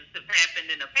conversations have happened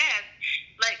in the past,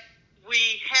 like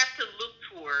we have to look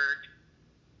toward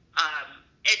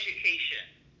education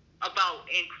about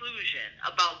inclusion,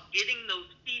 about getting those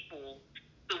people,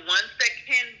 the ones that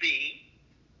can be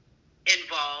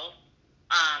involved,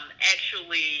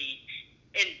 actually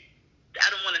in I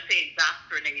don't want to say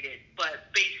indoctrinated,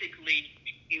 but basically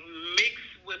you mix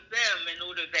with them in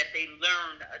order that they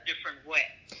learn a different way.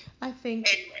 I think.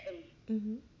 And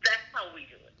Hmm. that's how we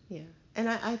do it. Yeah, and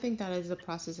I think that is a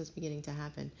process that's beginning to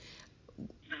happen.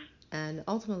 Mhm. And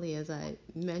ultimately, as I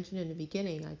mentioned in the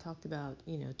beginning, I talked about,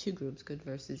 two groups, good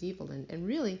versus evil. And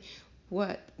really,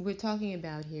 what we're talking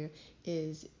about here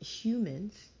is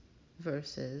humans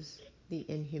versus the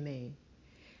inhumane.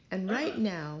 And right Mhm.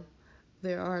 now,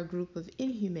 there are a group of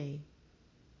inhumane,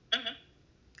 Mhm.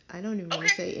 I don't even want to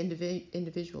Okay. say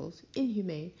individuals,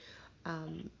 inhumane,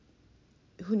 um,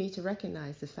 who need to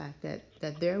recognize the fact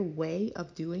that their way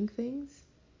of doing things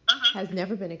Mhm. has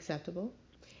never been acceptable,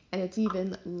 and it's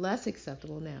even less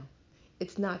acceptable now.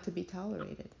 It's not to be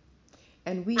tolerated.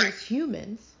 And we Right. as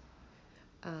humans,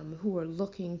 who are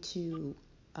looking to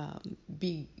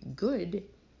be good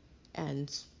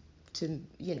and to,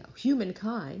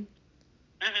 humankind,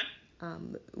 Mhm.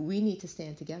 we need to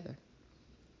stand together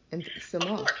and fix them Of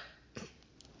all. course.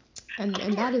 And Of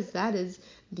and that course. is that is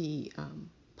the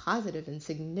positive and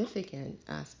significant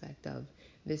aspect of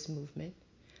this movement.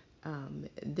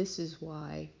 This is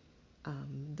why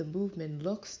the movement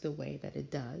looks the way that it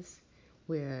does,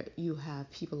 where you have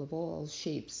people of all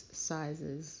shapes,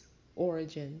 sizes,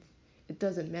 origins. It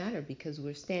doesn't matter because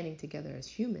we're standing together as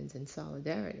humans in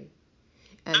solidarity,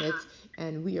 and Mhm. it's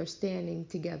and we are standing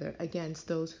together against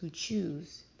those who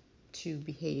choose to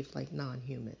behave like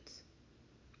non-humans.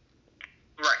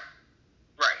 Right.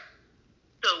 Right.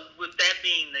 So with that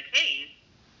being the case,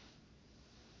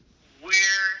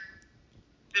 where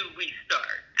do we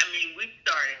start? I mean, we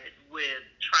started with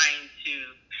trying to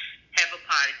have a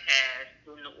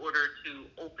podcast in order to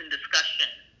open discussion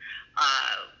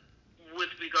with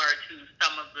regard to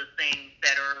some of the things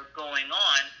that are going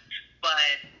on.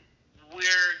 But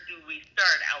where do we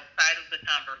start outside of the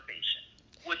conversation?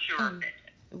 What's your Um,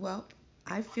 opinion? well,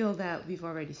 I feel that we've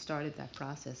already started that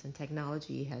process, and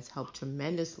technology has helped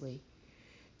tremendously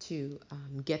to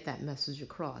get that message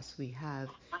across. We have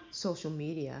social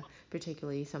media,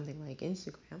 particularly something like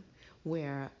Instagram,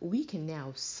 where we can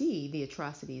now see the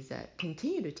atrocities that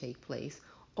continue to take place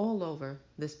all over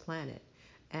this planet.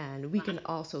 And we can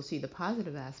also see the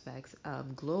positive aspects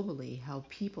of globally how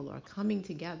people are coming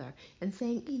together and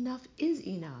saying enough is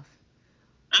enough,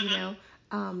 you Mm-hmm. know?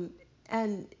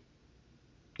 And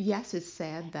yes, it's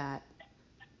sad that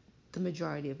the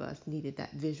majority of us needed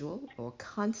that visual or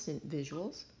constant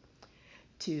visuals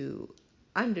to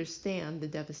understand the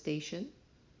devastation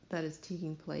that is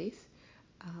taking place.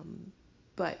 Um,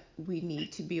 but we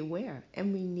need to be aware,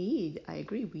 and we need, I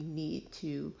agree, we need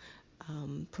to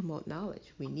promote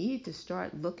knowledge. We need to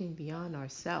start looking beyond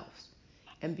ourselves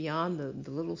and beyond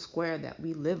the little square that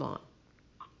we live on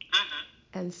Mm-hmm.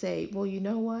 and say, well, you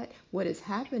know what? What is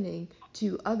happening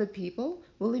to other people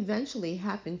will eventually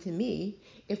happen to me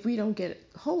if we don't get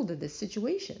hold of this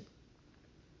situation.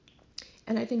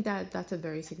 And I think that that's a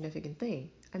very significant thing.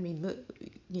 I mean, look,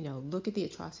 look at the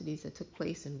atrocities that took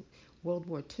place in World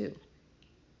War II.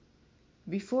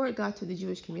 Before it got to the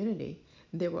Jewish community,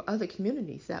 there were other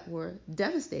communities that were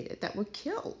devastated, that were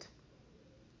killed.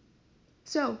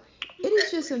 So it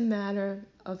is just Exactly. a matter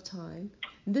of time.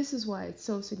 This is why it's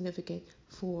so significant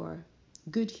for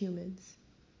good humans,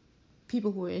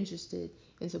 people who are interested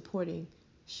in supporting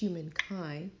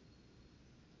humankind,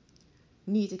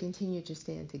 need to continue to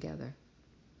stand together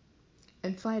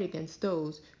and fight against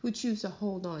those who choose to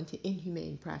hold on to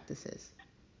inhumane practices.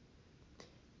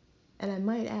 And I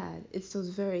might add, it's those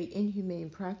very inhumane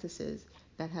practices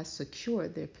that has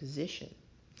secured their position.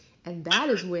 And that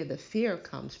is Mm-hmm. where the fear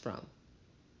comes from.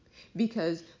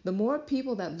 Because the more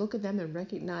people that look at them and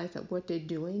recognize that what they're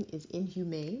doing is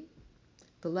inhumane,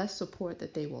 the less support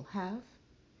that they will have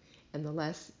and the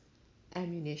less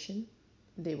ammunition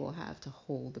they will have to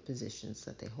hold the positions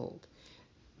that they hold.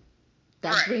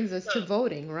 That Right. brings us So, to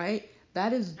voting, right?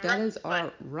 That right. is But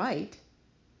our right.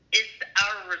 it's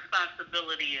our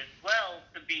responsibility as well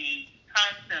to be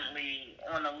constantly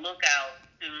on the lookout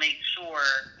to make sure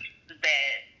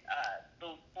that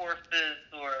those forces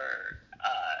or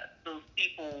those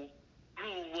people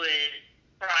who would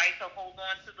try to hold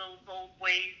on to those old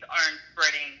ways aren't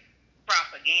spreading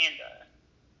propaganda.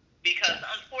 Because Yes.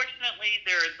 unfortunately,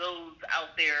 there are those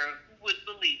out there who would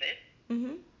believe it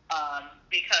Mhm.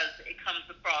 because it comes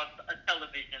across a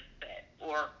television set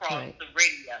or across Right. the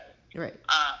radio. Right.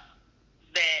 Um,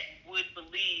 that would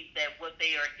believe that what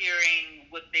they are hearing,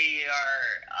 what they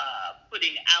are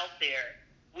putting out there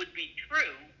would be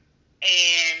true,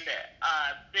 and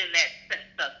then that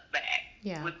sets us back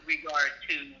Yeah. with regard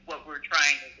to what we're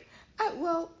trying to do.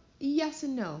 Well, yes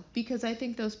and no, because I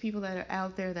think those people that are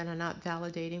out there that are not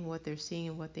validating what they're seeing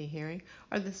and what they're hearing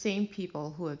are the same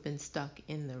people who have been stuck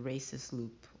in the racist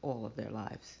loop all of their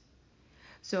lives.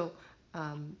 So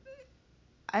um,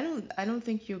 I don't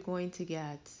think you're going to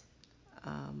get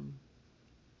um,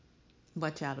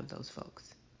 much out of those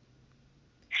folks.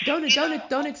 Don't You know, don't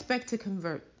don't expect to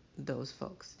convert those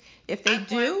folks. If they I was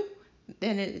do,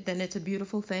 then it's a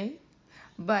beautiful thing.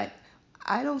 But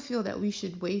I don't feel that we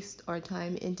should waste our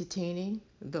time entertaining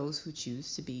those who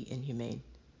choose to be inhumane.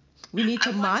 We need I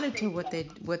to watched a monitor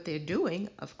what they're doing.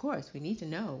 Of course, we need to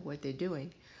know what they're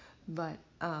doing, but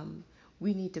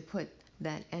we need to put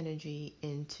that energy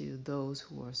into those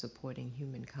who are supporting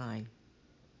humankind.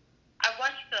 I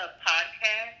watched a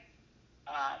podcast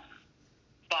um,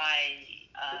 by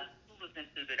who was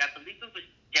into it? I believe it was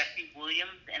Jesse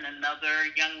Williams and another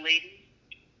young lady,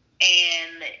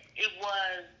 and it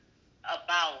was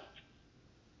about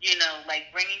like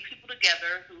bringing people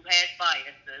together who had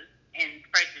biases and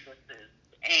prejudices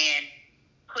and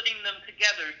putting them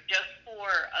together just for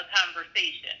a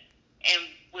conversation. And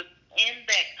within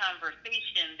that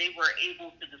conversation, they were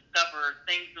able to discover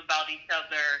things about each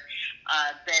other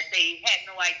that they had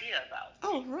no idea about.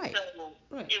 Oh, right, So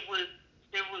right. it was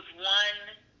there was one.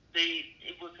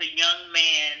 It was a young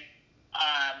man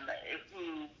um,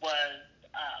 who was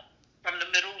from the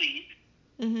Middle East,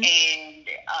 Mhm. and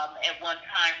at one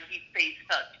time he faced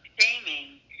such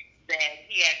shaming that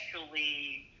he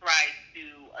actually tried to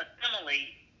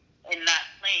assimilate and not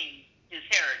claim his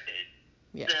heritage.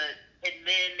 Yes. The and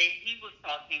then he was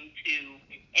talking to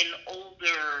an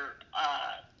older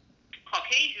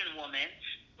Caucasian woman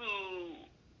who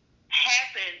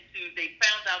happened to they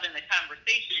found out in the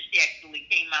conversation she actually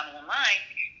came out online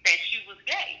that she was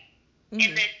gay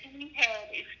and Mhm. that she had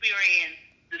experienced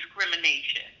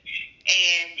discrimination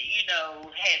and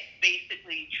had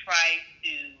basically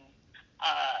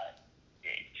uh,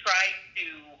 tried to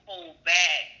hold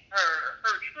back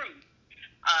her truth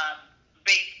um,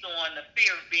 based on the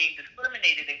fear of being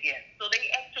discriminated against. So they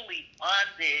actually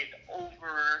bonded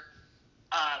over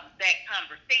that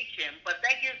conversation, but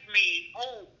that gives me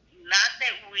hope. Not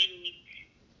that we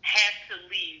have to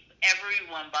leave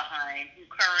everyone behind who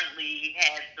currently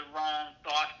has the wrong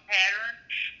thought pattern,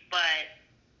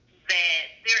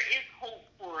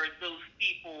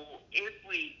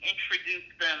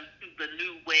 introduce them to the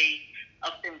new way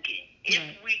of thinking. If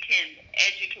Right. we can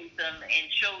educate them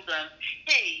and show them,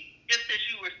 hey, just as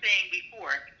you were saying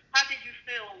before, how did you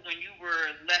feel when you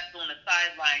were left on the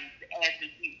sidelines as a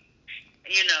youth?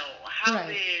 You know, how Right.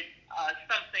 did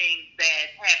something that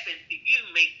happened to you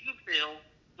make you feel?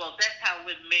 Well, that's how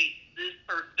it makes this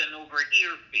person over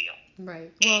here feel.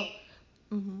 Right. And Well.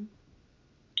 Mhm.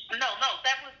 no,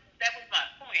 that was my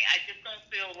point. I just don't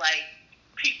feel like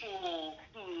people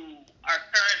who are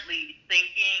currently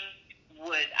thinking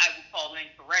what I would call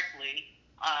incorrectly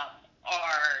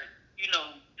are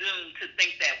doomed to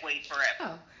think that way forever.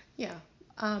 Oh, yeah.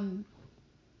 Um,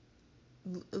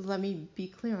 Let me be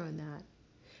clear on that.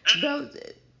 Mm-hmm, Those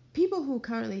people who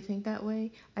currently think that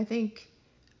way, I think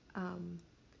um,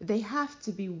 they have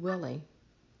to be willing.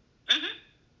 mm-hmm,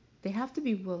 They have to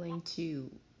be willing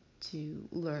to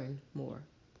learn more.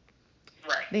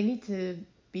 right. They need to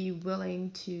be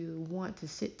willing to want to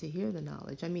sit to hear the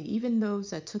knowledge. I mean, even those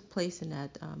that took place in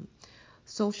that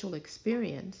social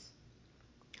experience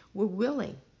were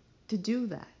willing to do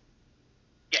that.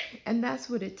 Yes. And that's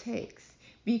what it takes.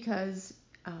 Because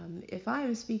if I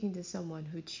am speaking to someone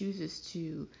who chooses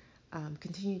to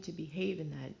continue to behave in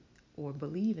that or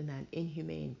believe in that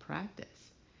inhumane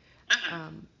practice, Mm-hmm.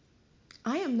 um,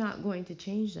 I am not going to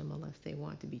change them unless they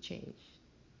want to be changed,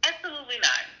 Absolutely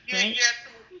not. You're, right? you're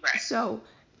absolutely right. So,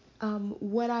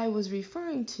 what I was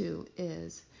referring to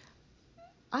is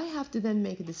I have to then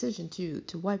make a decision to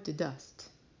wipe the dust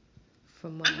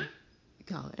from my Mm-hmm,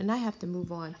 collar, and I have to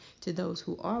move on to those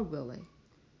who are willing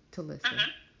to listen,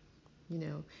 mm-hmm. you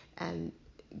know, and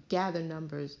gather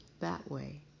numbers that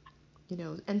way, you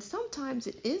know. And sometimes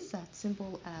it is that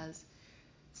simple as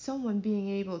someone being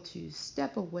able to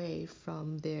step away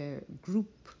from their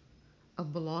group of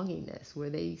belongingness where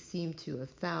they seem to have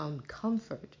found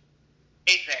comfort.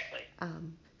 Exactly.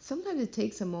 Sometimes it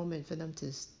takes a moment for them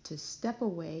to step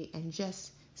away and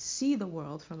just see the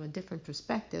world from a different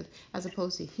perspective as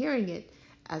opposed to hearing it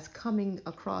as coming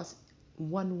across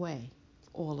one way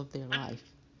all of their Mm-hmm.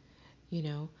 life, you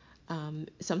know.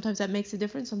 Sometimes that makes a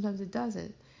difference, sometimes it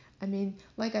doesn't. I mean,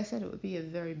 like I said, it would be a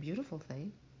very beautiful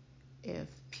thing if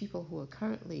people who are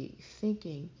currently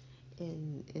thinking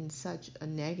in such a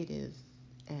negative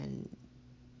and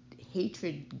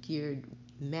hatred geared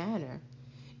manner,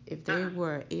 if they Mm-hmm.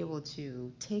 were able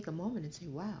to take a moment and say,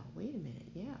 wow, wait a minute,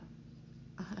 yeah,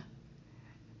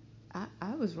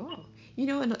 I was wrong. You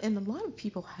know, and a lot of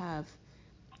people have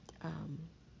um,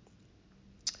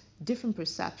 different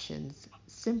perceptions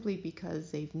simply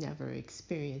because they've never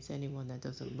experienced anyone that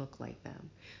doesn't look like them.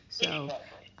 So,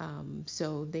 Exactly.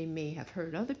 so they may have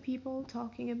heard other people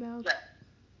talking about Right.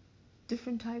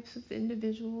 different types of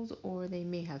individuals, or they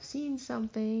may have seen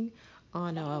something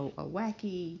on a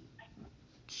wacky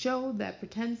show that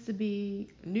pretends to be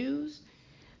news.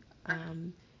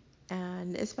 Um,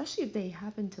 and especially if they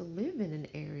happen to live in an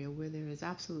area where there is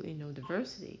absolutely no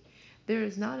diversity, there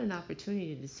is not an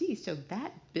opportunity to see. So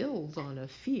that builds on a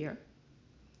fear,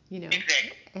 you know.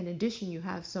 Exactly. In addition, you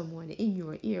have someone in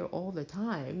your ear all the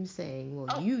time saying, well,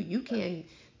 Oh, you can't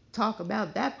talk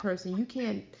about that person, you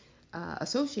can't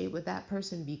associate with that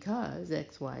person because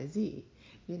XYZ,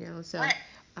 you know. So right.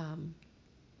 um,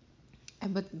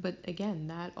 and but again,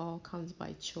 that all comes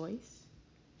by choice.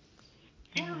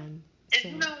 Yeah. And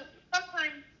And, so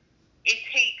sometimes it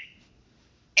takes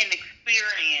an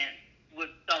experience with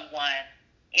someone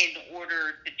in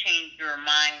order to change your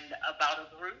mind about a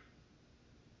group.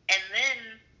 And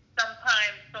then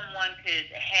sometimes someone could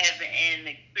have an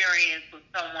experience with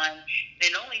someone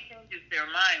that only changes their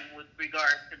mind with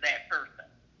regard to that person.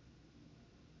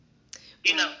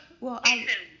 You know, well I case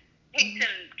in,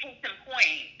 case in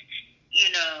point,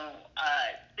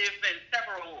 there's been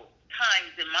several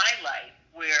times in my life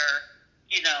where,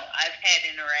 I've had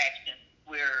interactions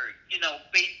where,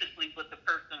 basically what the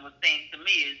person was saying to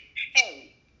me is,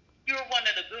 hey, you're one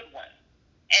of the good ones.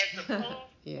 As opposed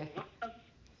yeah. to,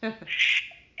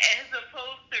 as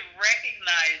opposed to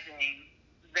recognizing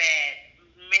that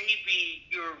maybe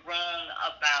you're wrong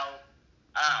about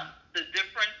the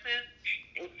differences,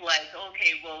 it's like,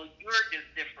 okay, well, you're just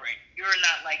different. You're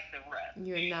not like the rest.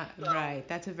 You're not So, right.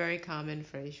 That's a very common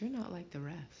phrase. You're not like the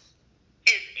rest.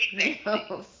 it's You exactly.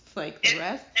 know, it's like the It's,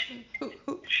 rest.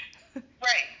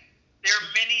 right. There are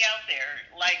many out there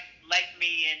like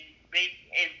me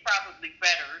and probably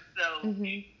better. So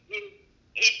hmm it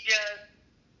it just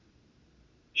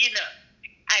you know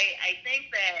I think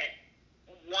that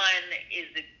one is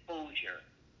exposure.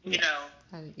 You Yes. know,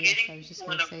 Yes, getting I was just people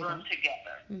going in to a say room that.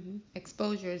 together.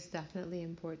 Exposure is definitely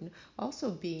important.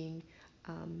 Also, being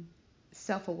um,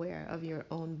 self aware of your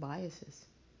own biases.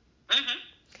 Hmm.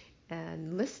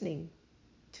 and listening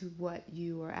to what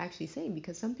you are actually saying,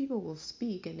 because some people will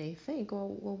speak and they think,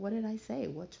 oh, well, what did I say?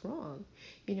 What's wrong?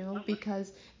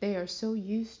 Because they are so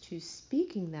used to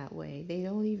speaking that way, they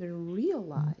don't even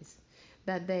realize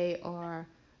that they are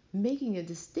making a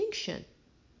distinction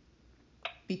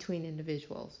between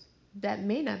individuals that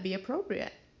may not be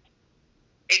appropriate.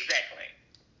 Exactly.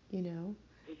 You know,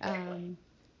 Exactly. um,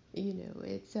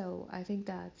 it's so I think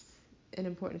that's an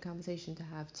important conversation to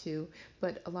have too.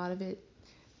 But a lot of it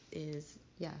is,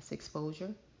 yes,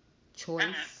 exposure,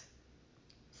 Uh-huh. choice,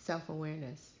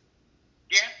 self-awareness.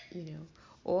 Yeah. You know,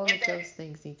 all And of that, those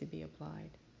things need to be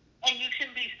applied. and you can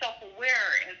be self-aware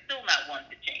and still not want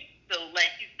to change. So,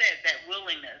 like you said, that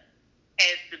willingness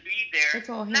has to be there. It's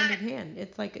all hand Not in hand.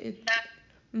 It's like it. not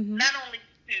Mm-hmm. not only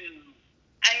to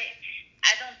I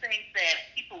I don't think that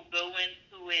people go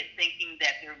into it thinking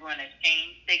that they're going to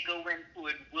change. They go into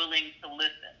it willing to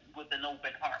listen with an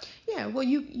open heart. Yeah. Well,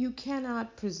 you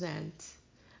cannot present.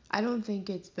 I don't think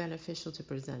it's beneficial to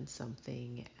present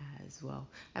something as, well,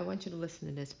 I want you to listen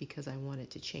to this because I want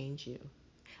it to change you.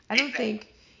 I don't Exactly.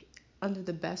 think under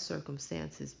the best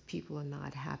circumstances people are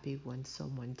not happy when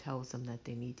someone tells them that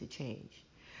they need to change.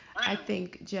 I Mm-hmm.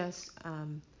 think just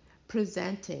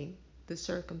presenting the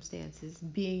circumstances,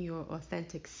 being your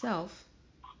authentic self,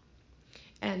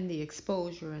 and the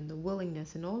exposure and the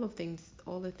willingness and all the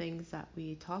things that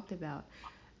we talked about,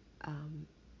 um,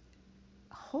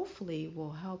 hopefully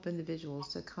will help individuals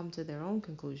to come to their own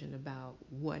conclusion about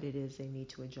what it is they need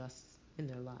to adjust in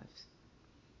their lives.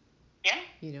 Yeah.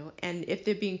 And if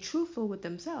they're being truthful with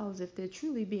themselves, if they're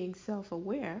truly being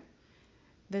self-aware,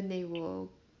 then they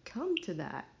will come to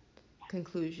that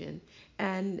conclusion.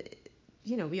 And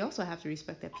we also have to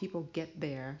respect that people get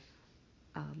there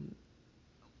um,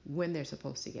 when they're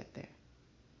supposed to get there.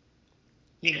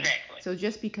 you know Exactly. so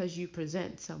just because you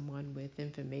present someone with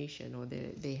information, or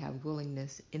they have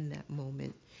willingness in that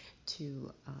moment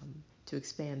to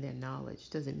expand their knowledge,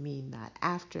 doesn't mean that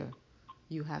after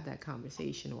you have that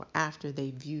conversation, or after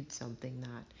they viewed something,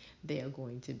 that they are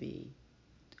going to be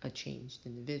a changed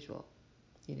individual.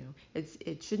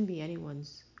 It shouldn't be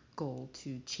anyone's goal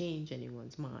to change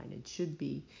anyone's mind. It should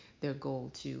be their goal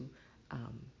to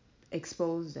um,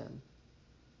 expose them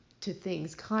to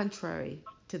things contrary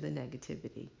to the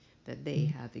negativity that they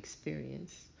have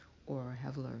experienced or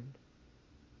have learned.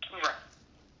 Right.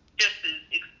 Just to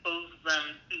expose them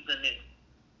to the new.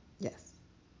 Yes.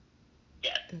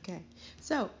 Yes. Okay.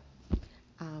 So,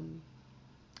 um,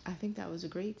 I think that was a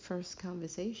great first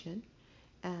conversation,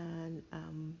 and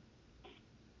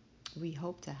we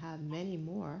hope to have many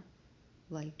more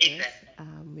like this. Exactly.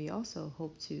 We also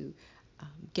hope to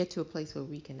get to a place where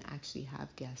we can actually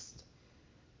have guest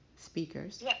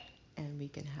speakers, Yes. and we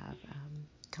can have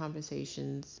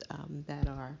conversations that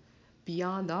are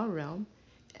beyond our realm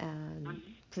and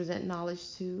Mm-hmm. present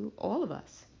knowledge to all of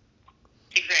us.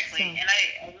 Exactly. So, And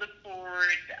I look forward.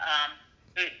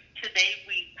 Today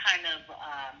we kind of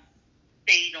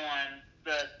stayed on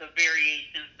the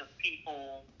variations of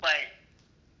people, but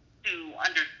to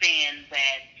understand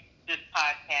that this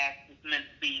podcast is meant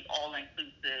to be all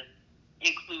inclusive,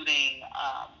 including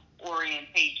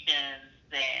orientations,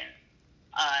 and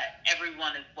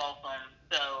everyone is welcome.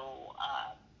 So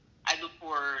I look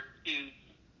forward to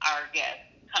our guests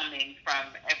coming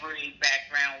from every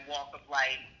background, walk of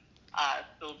life,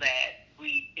 so that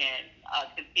we can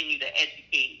continue to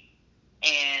educate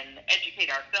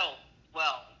ourselves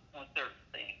well on certain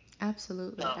things.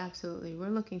 absolutely, So, absolutely. We're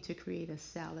looking to create a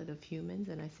salad of humans,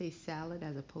 and I say salad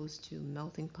as opposed to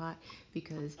melting pot,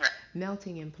 because right.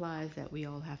 melting implies that we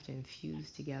all have to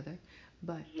infuse together.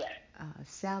 But Yes.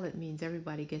 salad means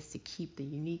everybody gets to keep the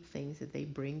unique things that they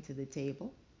bring to the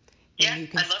table, Yeah, and you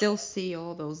I can love still that. see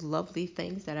all those lovely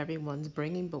things that everyone's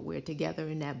bringing, but we're together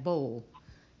in that bowl,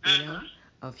 you know, Mm-hmm.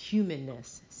 of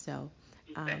humanness. So,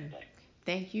 um, Exactly.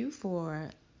 thank you for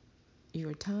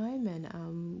your time,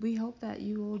 and we hope that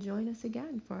you will join us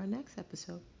again for our next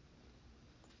episode.